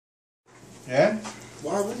Yeah?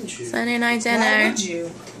 Why wouldn't you? Sunday night dinner. Why would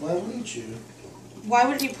you? Why wouldn't you? Why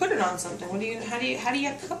wouldn't you put it on something? How do you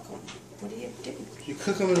cook them? What do you do? You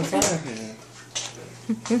cook them in a frying pan.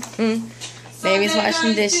 Baby's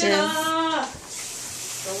washing dishes.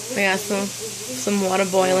 We got some water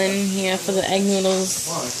boiling here for the egg noodles.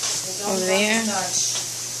 Over there.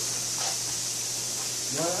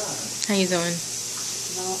 How you doing?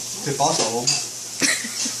 ¿Qué pasa?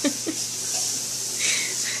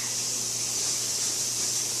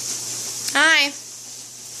 Hi.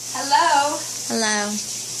 Hello. Hello.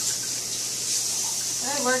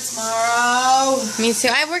 I work tomorrow. Me too.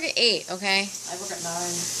 I work at 8, okay? I work at 9.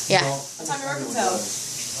 Yeah. What time do you work until?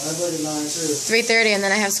 I work at 9 too. 3:30 and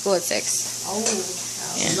then I have school at 6. Oh.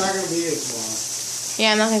 She's not going to be here tomorrow.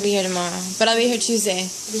 Yeah, I'm not going to be here tomorrow. But I'll be here Tuesday.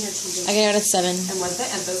 I'll be here Tuesday. I get out at 7. And Wednesday,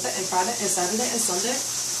 and Thursday, and Friday, and Saturday, and Sunday.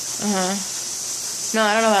 Uh-huh. No,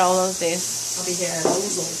 I don't know about all those days. I'll be here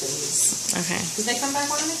those days. Okay. Did they come back?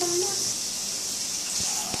 When did they come back?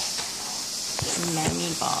 Mammy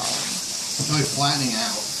ball. It's really flattening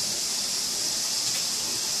out.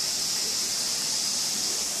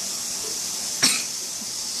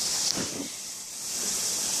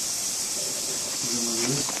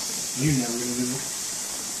 You never gonna do it.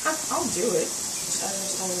 I'll do it. I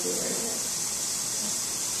just don't want to do it right now.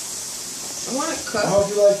 I want to cook. I hope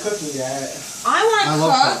you like cooking, Garrett. I want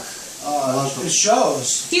to cook. It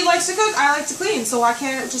shows. He likes to cook. I like to clean. So why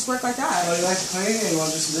can't it just work like that? Oh, you like to clean and you want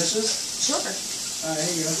to do some dishes? Sure. Alright,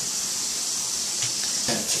 here you go.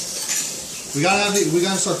 We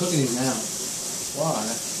gotta start cooking these now. Why?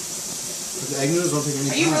 Because the egg noodles won't take any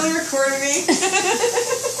time. Are you really recording me?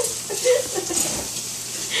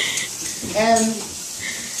 And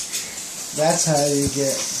that's how you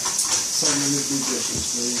get some of the good dishes,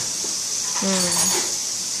 please.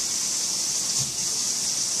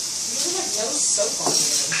 You have no soap on you.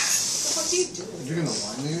 What the fuck do you do? You're gonna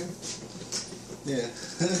wine here? Yeah.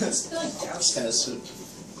 It's like douse. Kind of soup.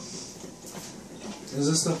 Is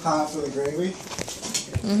this the pot for the gravy?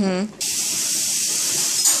 Mm-hmm.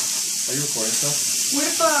 Are you recording stuff? Where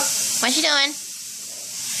the fuck? What you doing?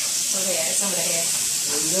 Over there. It's over there.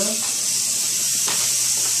 There you go.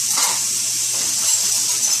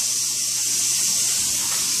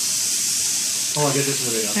 Oh, I get this in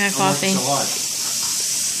the video. I got coffee.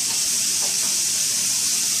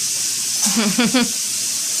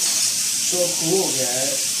 So cool,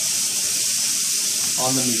 Garrett.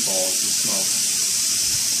 On the meatballs, you smell.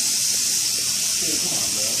 Hey, come on,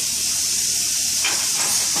 bro.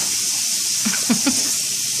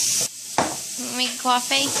 Make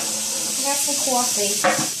coffee? I got some coffee.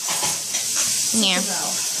 Yeah.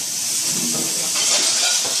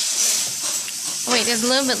 Oh, wait, there's a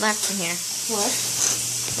little bit left in here. What?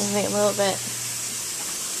 Wait, a little bit.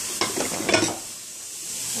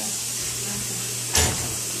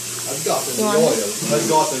 I've got them in You the want oil. I've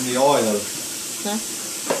got them in the oil. No?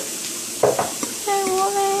 I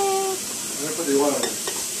want it. I'm gonna put the oil in.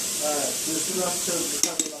 Alright, just enough to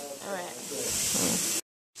cut it out. Alright.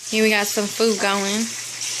 Here we got some food going.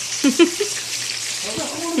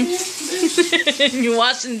 You're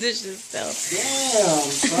washing dishes still. Damn,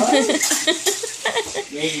 son.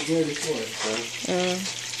 Those are dirty clothes, bro.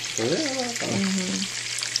 For real?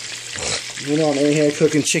 You know, I'm in here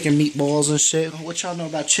cooking chicken meatballs and shit. What y'all know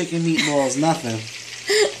about chicken meatballs? Nothing.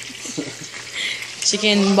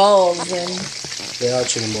 Chicken balls and They are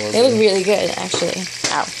chicken balls. they look really good, actually.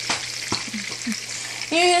 Ow.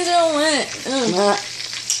 Your hands are all wet.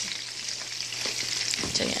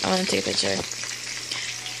 I want to take a picture.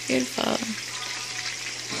 Beautiful.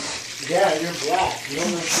 Yeah, you're black. You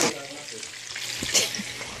don't know shit about nothing.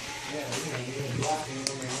 Yeah, you're black and you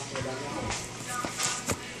don't know nothing about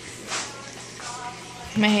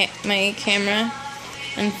nothing. My camera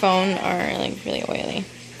and phone are like really oily.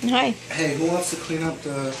 Hi. Hey, who wants to clean up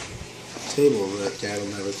the table that Dad will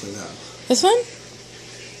never clean up? This one?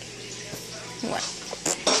 What?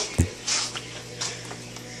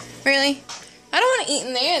 Really? I don't want to eat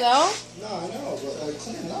in there though. No, I know, but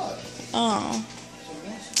clean it up. Oh.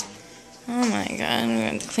 Oh my god, I'm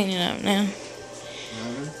going to clean it up now.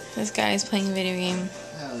 This guy's playing a video game.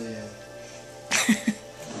 Hell yeah.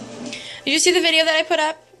 Did you see the video that I put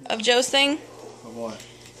up of Joe's thing? Of what?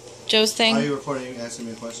 Joe's thing? Are you recording asking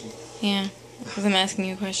me a question? Yeah, because I'm asking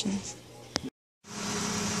you questions.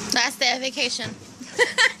 Last day of vacation.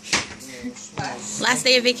 Last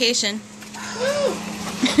day of vacation. Woo!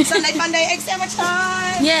 Sunday, Monday, egg sandwich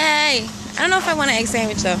time! Yay! I don't know if I want an egg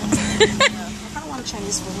sandwich though. I don't want a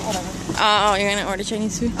Chinese food, whatever. Oh, you're gonna order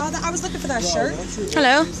Chinese food? Oh, I was looking for that shirt.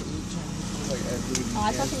 Hello. Oh,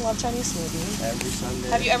 I fucking love Chinese smoothie. Every Sunday.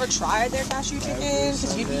 Have you ever tried their cashew chicken?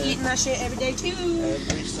 Because you'd be eating that shit every day too.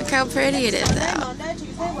 Every Sunday. Look how pretty it is Sunday, out. Monday,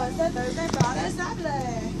 Tuesday, Wednesday, Thursday, Friday,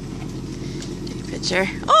 Saturday. Take a picture.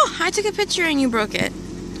 Oh, I took a picture and you broke it.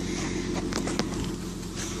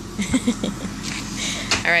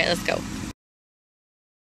 All right, let's go.